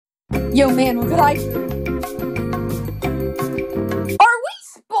Yo, man, what could I... Are we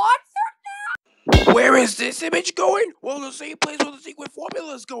sponsored now? Where is this image going? Well, the same place where the secret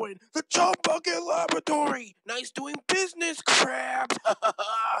formula is going. The Chop Bucket Laboratory. Nice doing business, crab.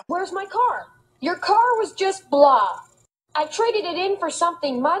 Where's my car? Your car was just blah. I traded it in for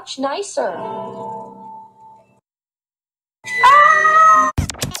something much nicer.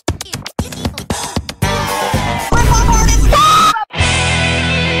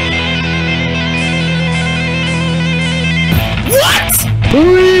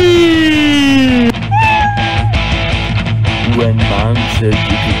 When Mom says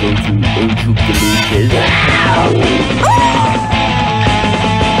you can go to compilation.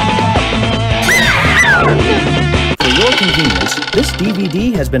 For your convenience, this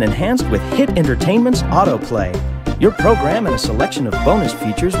DVD has been enhanced with Hit Entertainment's autoplay. Your program and a selection of bonus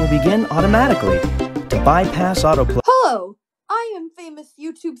features will begin automatically. To bypass autoplay... Hello, I am famous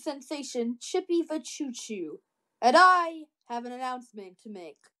YouTube sensation Chippy the Choo Choo, and I have an announcement to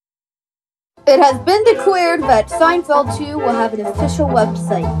make. It has been declared that Seinfeld 2 will have an official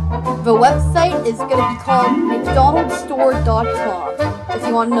website. The website is going to be called McDonald'sStore.com. If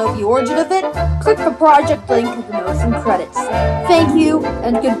you want to know the origin of it, click the project link in the notes and credits. Thank you,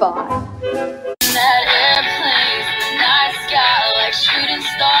 and goodbye. That airplanes, the night sky like shooting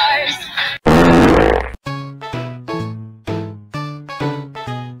stars.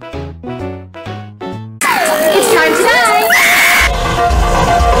 It's time to die!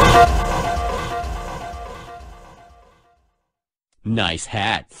 Nice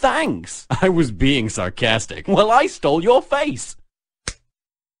hat. Thanks. I was being sarcastic. Well, I stole your face.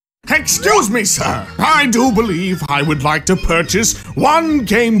 Excuse me, sir. I do believe I would like to purchase one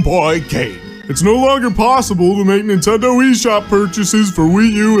Game Boy game. It's no longer possible to make Nintendo eShop purchases for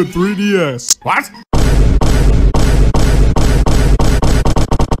Wii U and 3DS. What?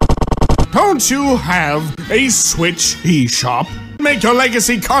 Don't you have a Switch eShop? Make your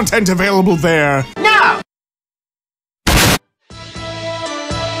legacy content available there. No!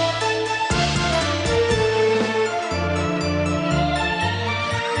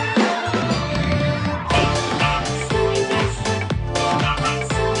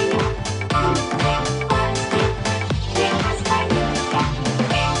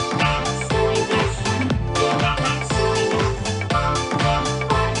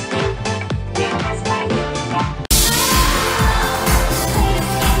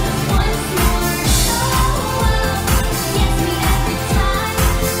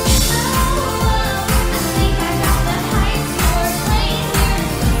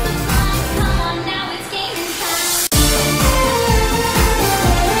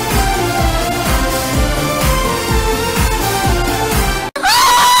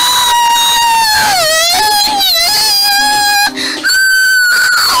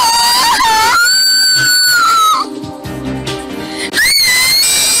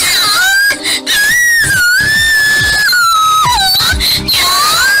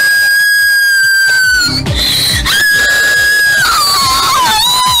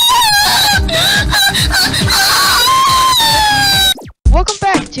 Welcome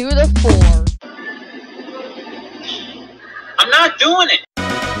back to the floor. I'm not doing it.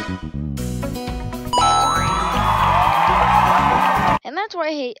 And that's why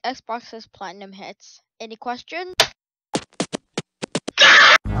I hate Xbox's platinum hits. Any questions?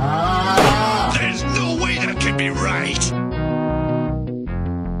 There's no way that can be right.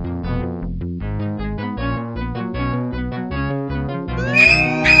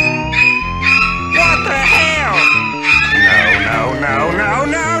 What the hell? No.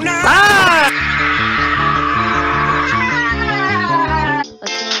 Ah!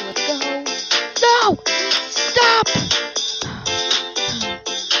 Let's go. No! Stop!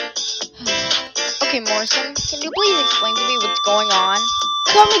 Okay, Morrison, can you please explain to me what's going on?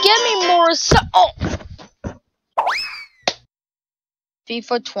 Come and get me, Morrison! Oh!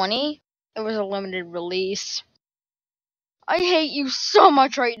 FIFA 20? It was a limited release. I hate you so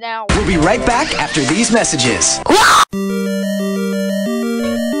much right now. We'll be right back after these messages.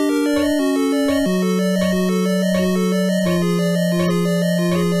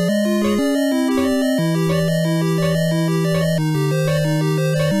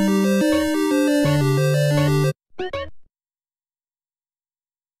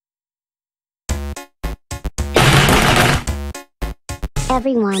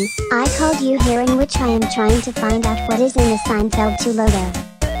 Everyone, I called you here in which I am trying to find out what is in the Seinfeld 2 logo.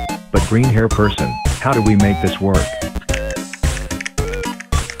 But green hair person, how do we make this work?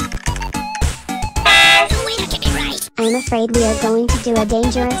 I'm afraid we are going to do a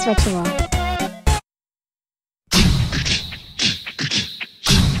dangerous ritual.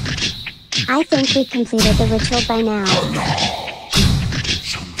 I think we completed the ritual by now.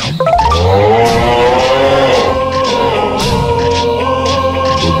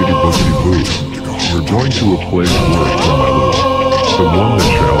 Boogity boogity boo. You're going to a place worse than my loot. The one that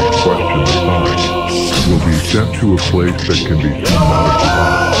shall question the sign will be sent to a place that can be seen not a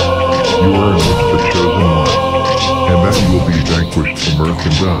spot. You are amidst the chosen one, and that you will be vanquished from earth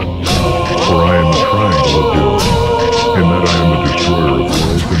and done. For I am the triangle of doom, and that I am a destroyer of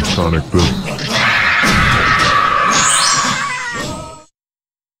worlds and sonic boom.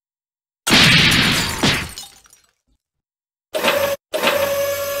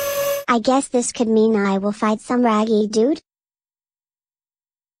 I guess this could mean I will fight some raggy dude?